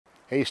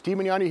Hey, Steve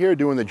Mignani here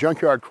doing the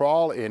junkyard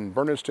crawl in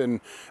Bernardston,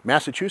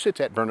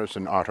 Massachusetts at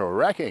Bernardston Auto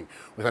Wrecking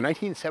with a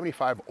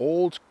 1975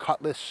 Olds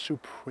Cutlass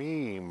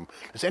Supreme.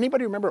 Does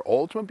anybody remember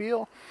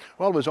Oldsmobile?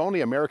 Well, it was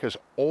only America's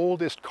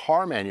oldest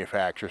car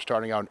manufacturer,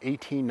 starting out in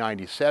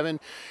 1897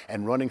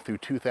 and running through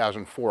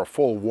 2004, a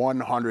full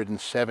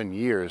 107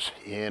 years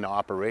in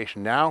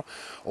operation. Now,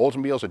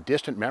 Oldsmobile's a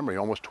distant memory.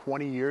 Almost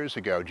 20 years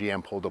ago,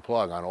 GM pulled the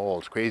plug on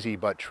Olds. Crazy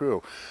but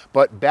true.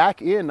 But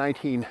back in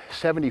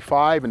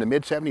 1975, in the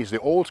mid-70s, the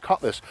Olds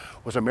Cutlass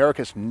was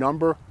America's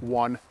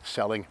 #1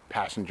 selling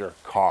passenger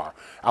car,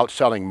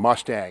 outselling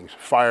Mustangs,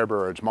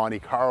 Firebirds, Monte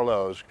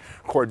Carlos,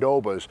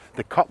 Cordobas.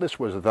 The Cutlass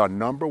was the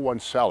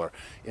 #1 seller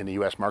in the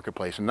U.S.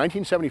 marketplace. In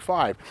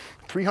 1975,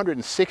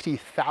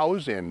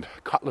 360,000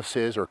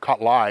 Cutlasses or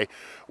Cutlass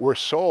were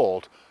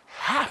sold.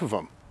 Half of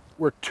them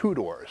were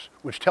two-doors,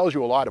 which tells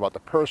you a lot about the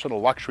personal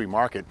luxury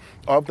market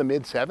of the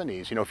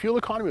mid-70s. You know, fuel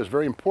economy was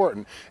very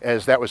important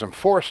as that was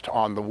enforced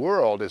on the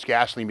world as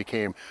gasoline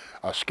became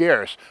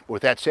scarce. But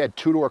with that said,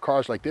 two-door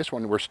cars like this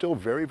one were still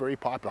very, very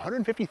popular.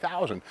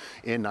 150,000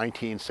 in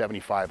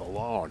 1975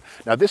 alone.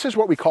 Now, this is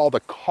what we call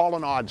the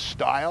colonnade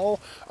style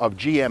of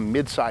GM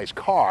mid-size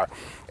car,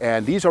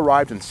 and these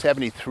arrived in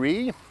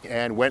 73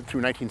 and went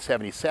through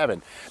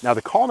 1977. Now,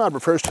 the colonnade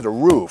refers to the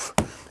roof.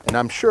 And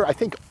I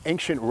think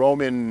ancient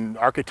Roman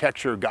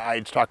architecture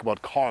guides talk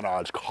about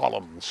colonnades,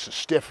 columns,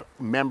 stiff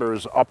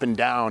members up and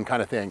down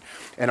kind of thing.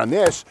 And on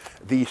this,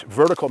 the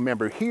vertical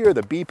member here,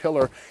 the B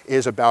pillar,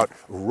 is about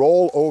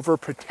rollover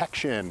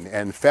protection,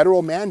 and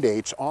federal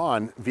mandates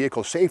on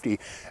vehicle safety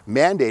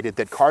mandated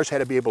that cars had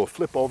to be able to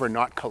flip over and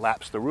not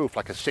collapse the roof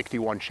like a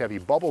 61 Chevy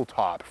bubble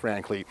top,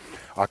 frankly.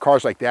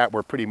 Cars like that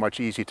were pretty much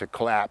easy to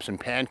collapse and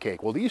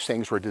pancake. Well, these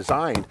things were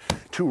designed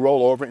to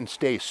roll over and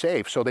stay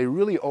safe, so they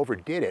really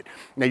overdid it.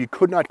 Now, you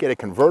could not get a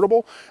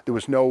convertible. There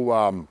was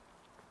no,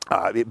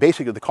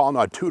 basically the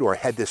colonnade two-door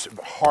had this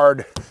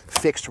hard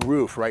fixed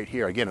roof right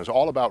here. Again, it was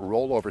all about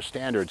rollover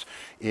standards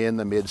in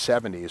the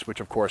mid-70s, which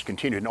of course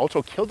continued and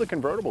also killed the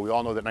convertible. We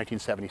all know that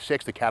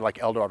 1976, the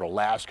Cadillac Eldorado,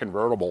 last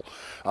convertible,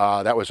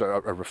 that was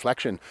a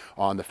reflection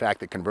on the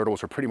fact that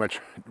convertibles were pretty much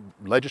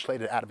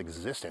legislated out of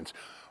existence.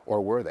 Or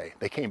were they?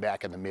 They came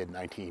back in the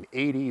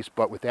mid-1980s,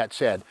 but with that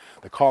said,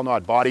 the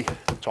colonnade body,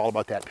 it's all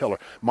about that pillar.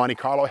 Monte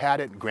Carlo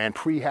had it, Grand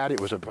Prix had it. It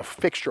was a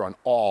fixture on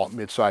all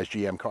mid-sized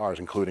GM cars,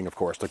 including, of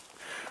course, the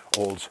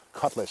Olds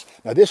Cutlass.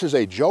 Now, this is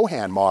a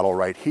Johan model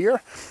right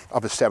here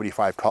of a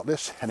 75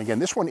 Cutlass. And again,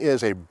 this one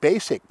is a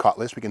basic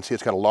Cutlass. We can see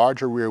it's got a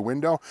larger rear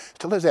window.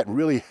 Still has that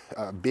really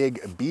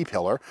big B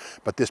pillar,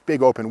 but this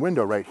big open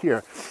window right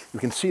here,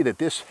 you can see that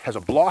this has a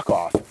block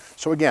off.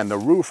 So again, the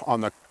roof on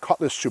the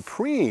Cutlass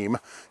Supreme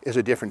is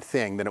a different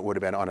thing than it would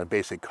have been on a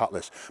basic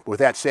Cutlass. But with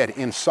that said,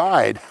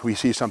 inside, we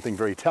see something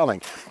very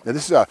telling. Now,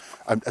 this is a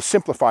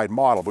simplified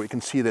model, but we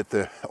can see that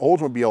the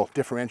Oldsmobile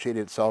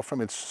differentiated itself from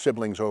its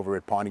siblings over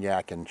at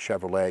Pontiac and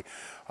Chevrolet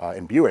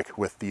and Buick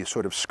with these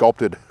sort of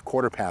sculpted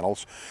quarter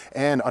panels,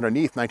 and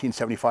underneath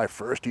 1975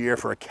 first year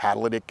for a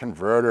catalytic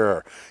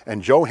converter.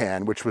 And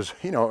Johan, which was,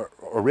 you know,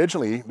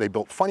 originally they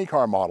built funny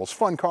car models,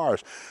 fun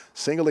cars,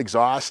 single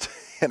exhaust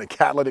and a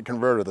catalytic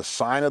converter, the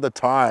sign of the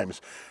times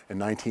in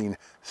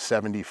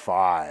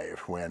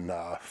 1975 when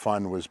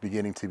fun was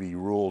beginning to be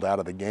ruled out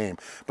of the game.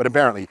 But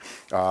apparently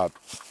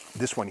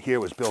this one here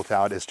was built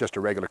out as just a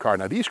regular car.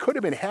 Now, these could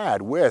have been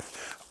had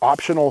with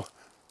optional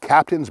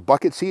captain's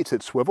bucket seats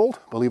that swiveled,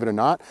 believe it or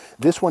not.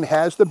 This one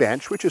has the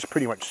bench, which is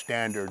pretty much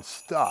standard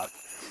stuff.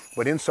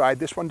 But inside,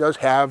 this one does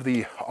have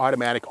the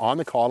automatic on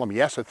the column.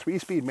 Yes, a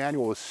 3-speed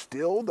manual is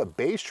still the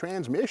base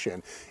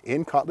transmission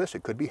in Cutlass.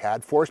 It could be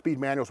had. 4-speed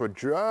manuals were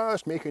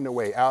just making their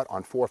way out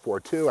on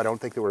 442. I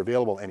don't think they were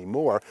available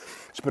anymore.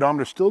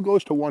 Speedometer still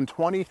goes to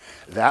 120.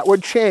 That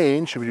would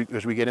change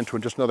as we get into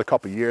just another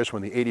couple of years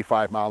when the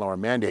 85-mile-an-hour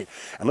mandate.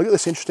 And look at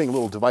this interesting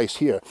little device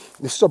here.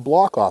 This is a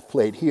block-off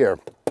plate here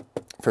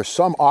for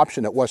some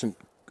option that wasn't.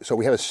 So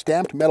we have a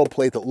stamped metal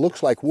plate that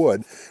looks like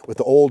wood with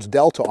the Olds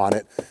Delta on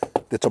it.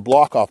 That's a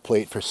block-off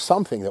plate for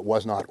something that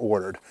was not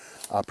ordered.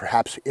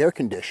 Perhaps air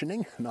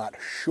conditioning, not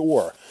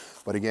sure.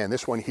 But again,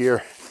 this one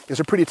here is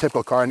a pretty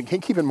typical car. And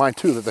keep in mind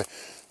too that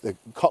the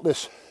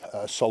Cutlass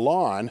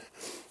Salon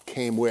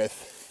came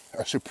with,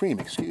 Supreme,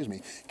 excuse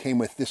me, came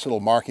with this little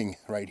marking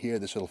right here,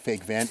 this little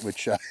fake vent,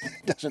 which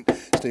doesn't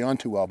stay on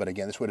too well. But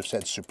again, this would have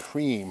said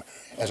Supreme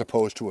as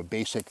opposed to a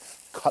basic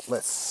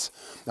Cutlass.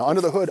 Now,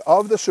 under the hood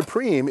of the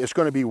Supreme is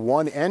going to be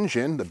one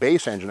engine, the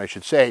base engine, I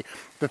should say,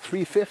 the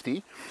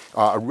 350.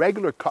 A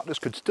regular Cutlass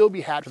could still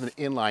be had with an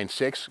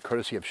inline-6,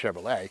 courtesy of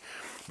Chevrolet.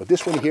 But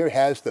this one here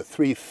has the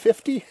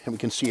 350, and we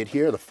can see it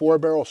here, the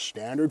 4-barrel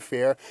standard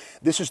fare.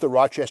 This is the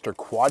Rochester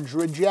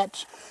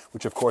Quadrajet,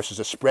 which of course is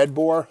a spread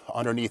bore.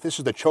 Underneath, this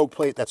is the choke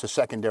plate, that's a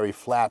secondary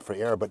flap for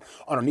air, but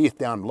underneath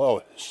down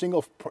below,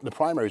 the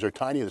primaries are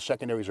tiny, the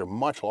secondaries are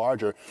much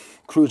larger.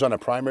 Cruise on the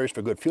primaries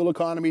for good fuel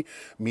economy.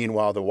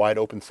 Meanwhile, the wide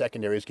open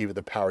secondaries give you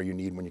the power you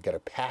need when you got to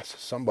pass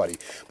somebody.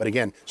 But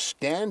again,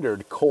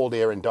 standard cold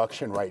air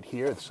induction right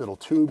here. This little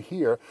tube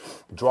here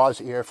draws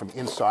air from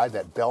inside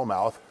that bell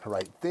mouth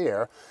right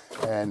there.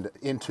 and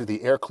into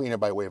the air cleaner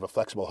by way of a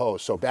flexible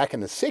hose. So back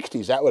in the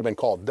 60s, that would have been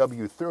called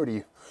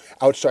W30,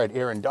 outside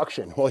air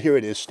induction. Well, here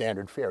it is,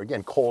 standard fare.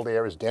 Again, cold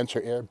air is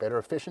denser air, better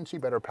efficiency,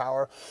 better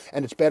power,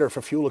 and it's better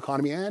for fuel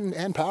economy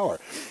and power.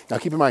 Now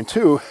keep in mind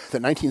too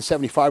that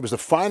 1975 was the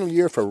final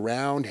year for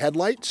round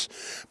headlights,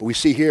 but we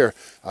see here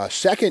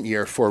second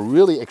year for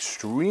really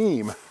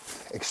extreme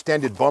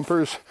extended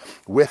bumpers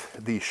with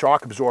the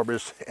shock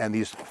absorbers and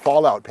these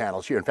fallout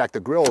panels here. In fact, the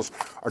grills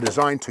are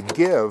designed to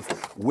give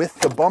with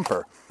the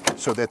bumper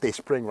so that they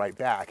spring right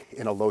back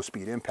in a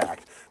low-speed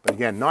impact. But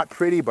again, not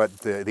pretty, but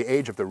the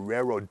age of the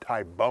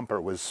railroad-type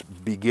bumper was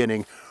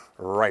beginning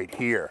right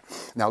here.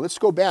 Now let's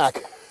go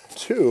back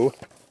to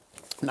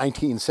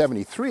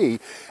 1973,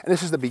 and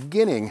this is the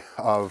beginning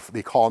of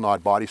the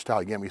colonnade body style.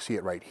 Again, we see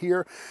it right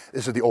here.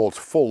 This is the Olds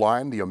full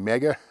line, the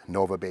Omega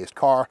Nova-based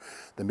car,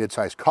 the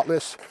mid-size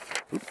Cutlass,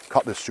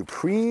 Cutlass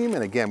Supreme,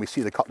 and again, we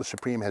see the Cutlass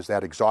Supreme has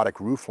that exotic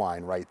roof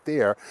line right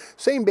there.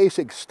 Same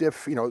basic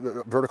stiff, you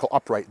know, vertical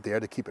upright there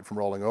to keep it from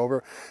rolling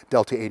over.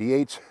 Delta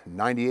 88s,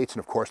 98s, and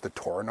of course the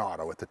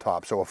Tornado at the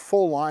top. So a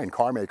full line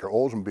car maker,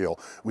 Oldsmobile.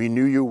 We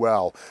knew you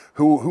well.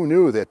 Who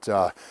knew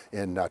that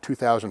in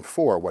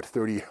 2004, what,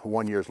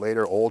 31 years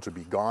later, Olds would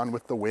be gone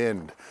with the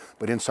wind.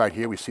 But inside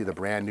here we see the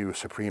brand new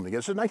Supreme. Again,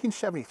 this is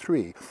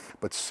 1973,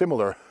 but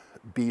similar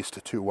beast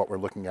to what we're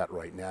looking at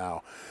right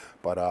now.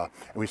 But and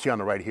we see on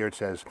the right here it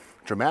says,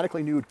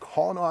 dramatically nude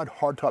colonnade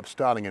hardtop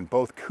styling in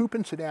both coupe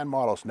and sedan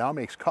models now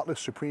makes Cutlass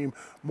Supreme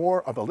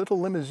more of a little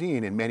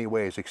limousine in many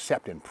ways,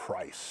 except in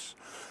price.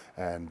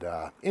 And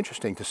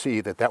interesting to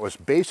see that that was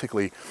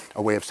basically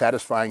a way of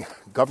satisfying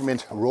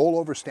government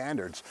rollover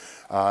standards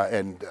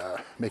and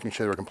making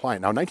sure they were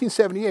compliant. Now, in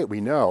 1978, we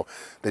know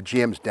that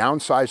GM's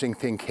downsizing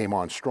thing came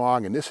on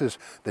strong, and this is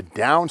the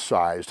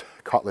downsized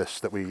Cutlass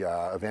that we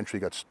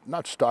eventually got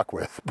not stuck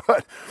with,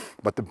 but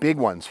the big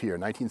ones here,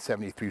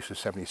 1973 to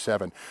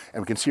 77.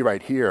 And we can see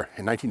right here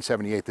in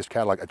 1978, this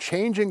catalog, a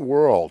changing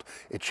world.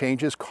 It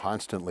changes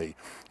constantly.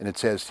 And it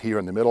says here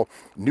in the middle,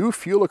 new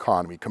fuel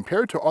economy.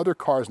 Compared to other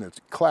cars in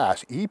its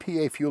class,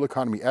 EPA fuel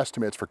economy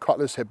estimates for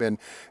Cutlass have been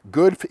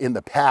good in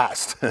the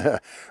past.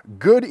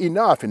 Good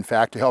enough, in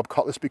fact, to help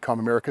Cutlass become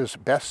America's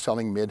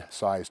best-selling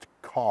mid-sized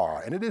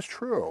car. And it is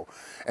true.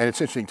 And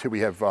it's interesting too, we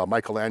have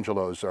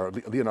Michelangelo's or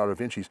Leonardo da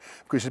Vinci's,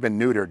 because he's been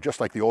neutered,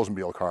 just like the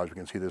Oldsmobile cars. We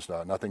can see there's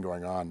nothing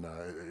going on,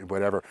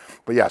 whatever.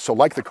 But yeah, so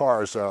like the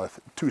cars,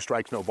 2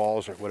 strikes, no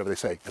balls, or whatever they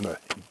say in the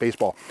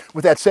baseball.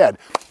 With that said,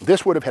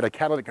 this would have had a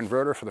catalytic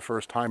converter for the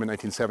first time in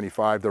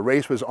 1975. The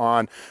race was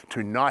on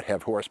to not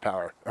have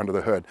horsepower under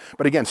the hood.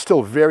 But again,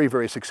 still very,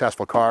 very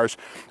successful cars.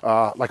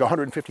 Like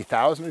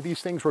 150,000 of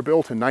these things were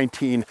built in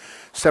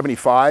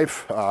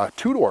 1975.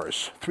 2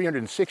 doors,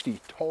 360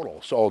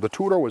 total. So the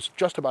 2-door was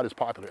just about as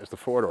popular as the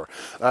 4-door.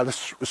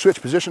 Let's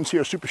switch positions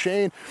here, Super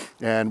Shane,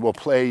 and we'll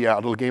play a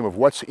little game of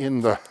what's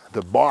in the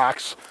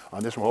box.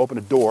 On this one, we'll open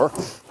a door.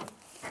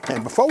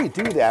 And before we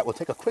do that, we'll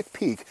take a quick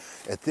peek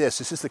at this.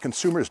 This is the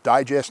Consumer's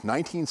Digest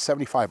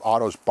 1975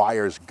 Autos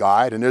Buyer's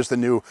Guide. And there's the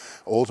new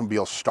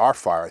Oldsmobile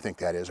Starfire, I think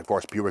that is. Of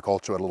course, Buick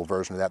also had a little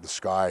version of that, the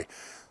Skybird,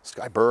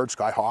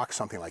 Skyhawk,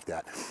 something like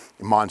that.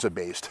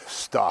 Monza-based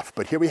stuff.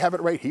 But here we have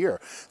it right here.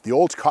 The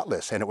Olds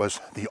Cutlass, and it was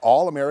the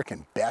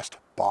All-American Best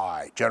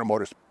Buy. General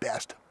Motors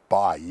Best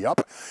Buy,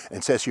 yup. And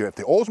it says here, if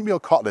the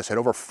Oldsmobile Cutlass had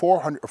over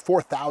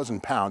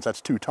 4,000 pounds,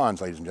 that's 2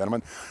 tons, ladies and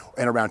gentlemen,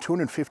 and around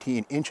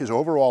 215 inches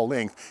overall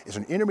length, is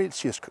an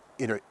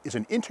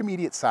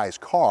intermediate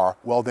sized car,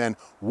 well then,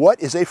 what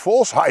is a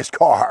full-size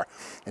car?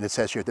 And it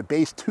says here, the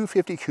base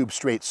 250 cube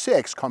straight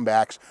 6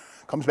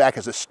 comes back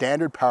as a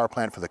standard power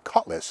plant for the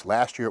Cutlass.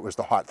 Last year it was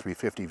the Hot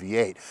 350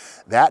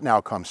 V8. That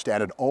now comes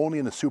standard only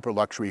in the super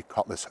luxury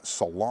Cutlass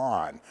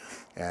Salon.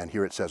 And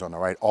here it says on the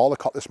right, all the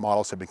Cutlass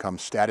models have become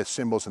status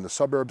symbols in the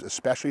suburbs,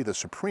 especially the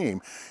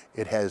Supreme.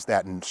 It has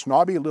that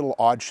snobby little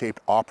odd-shaped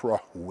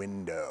opera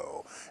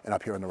window. And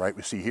up here on the right,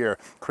 we see here,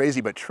 crazy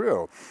but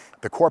true,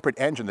 the corporate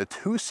engine, the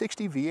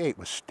 260 V8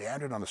 was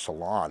standard on the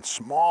Salon.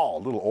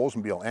 Small little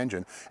Oldsmobile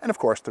engine. And of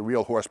course, the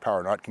real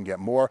horsepower nut can get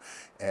more.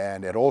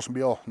 And at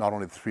Oldsmobile, not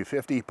only the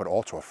 350, but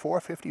also a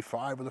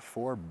 455 with a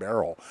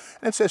 4-barrel.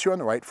 And it says here on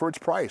the right, for its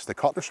price, the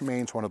Cutlass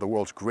remains one of the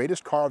world's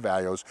greatest car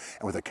values.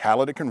 And with a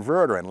catalytic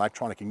converter and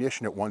electronic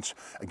ignition, it once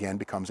again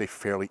becomes a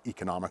fairly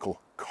economical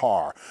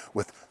car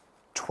with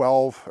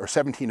 12 or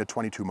 17 to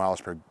 22 miles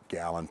per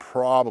gallon,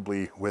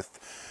 probably with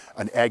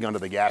an egg under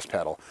the gas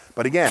pedal.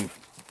 But again,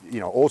 you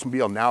know,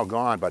 Oldsmobile now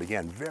gone, but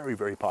again, very,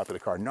 very popular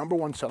car.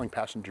 #1 selling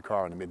passenger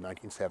car in the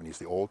mid-1970s,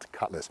 the Old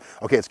Cutlass.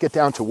 Okay, let's get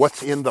down to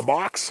what's in the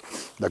box,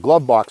 the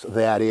glove box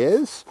that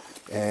is.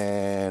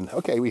 And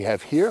okay, we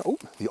have here,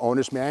 the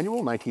owner's manual,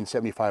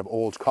 1975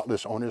 Olds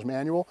Cutlass owner's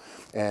manual.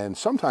 And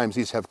sometimes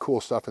these have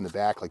cool stuff in the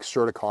back, like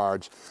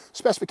certicards,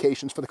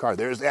 specifications for the car.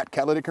 There's that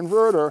catalytic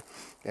converter.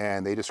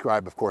 And they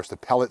describe, of course, the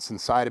pellets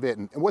inside of it.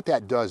 And what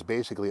that does,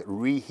 basically, it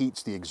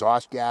reheats the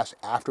exhaust gas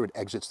after it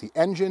exits the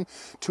engine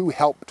to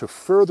help to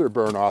further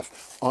burn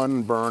off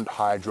unburned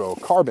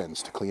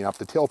hydrocarbons to clean up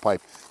the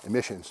tailpipe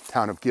emissions.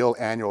 Town of Gill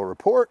Annual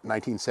Report,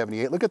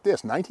 1978. Look at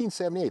this,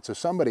 1978. So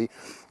somebody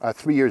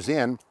 3 years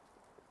in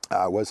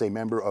was a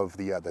member of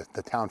the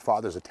town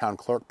fathers, the town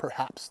clerk,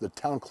 perhaps. The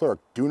town clerk,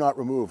 do not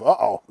remove.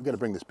 Uh-oh, we've got to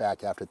bring this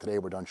back after today.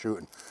 We're done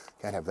shooting.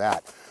 Can't have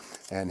that.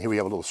 And here we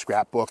have a little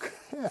scrapbook.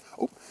 Yeah.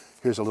 Oh,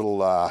 here's a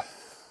little,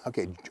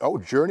 okay, oh,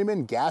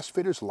 journeyman gas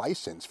fitter's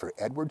license for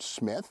Edward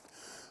Smith.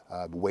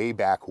 Way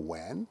back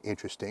when.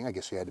 Interesting. I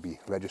guess you had to be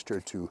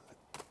registered to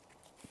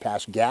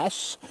pass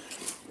gas.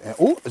 And,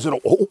 oh, is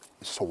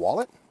this a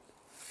wallet?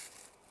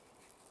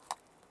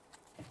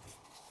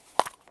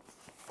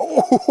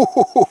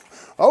 Oh,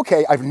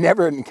 okay, I've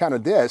never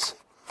encountered this.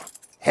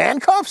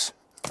 Handcuffs?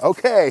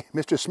 Okay,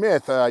 Mr.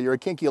 Smith, you're a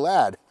kinky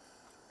lad.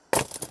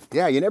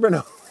 Yeah, you never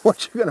know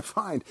what you're gonna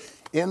find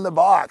in the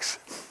box.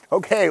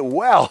 Okay,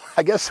 well,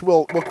 I guess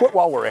we'll quit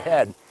while we're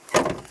ahead.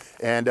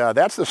 And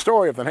that's the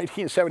story of the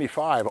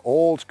 1975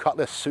 Olds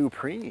Cutlass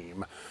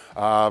Supreme.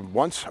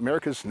 Once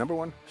America's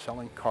 #1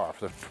 selling car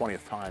for the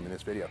 20th time in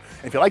this video.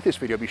 And if you like this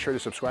video, be sure to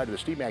subscribe to the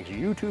Steve Maggs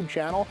YouTube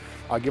channel.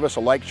 Give us a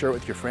like, share it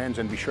with your friends,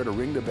 and be sure to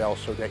ring the bell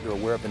so that you're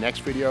aware of the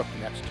next video.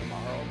 And that's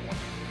tomorrow morning.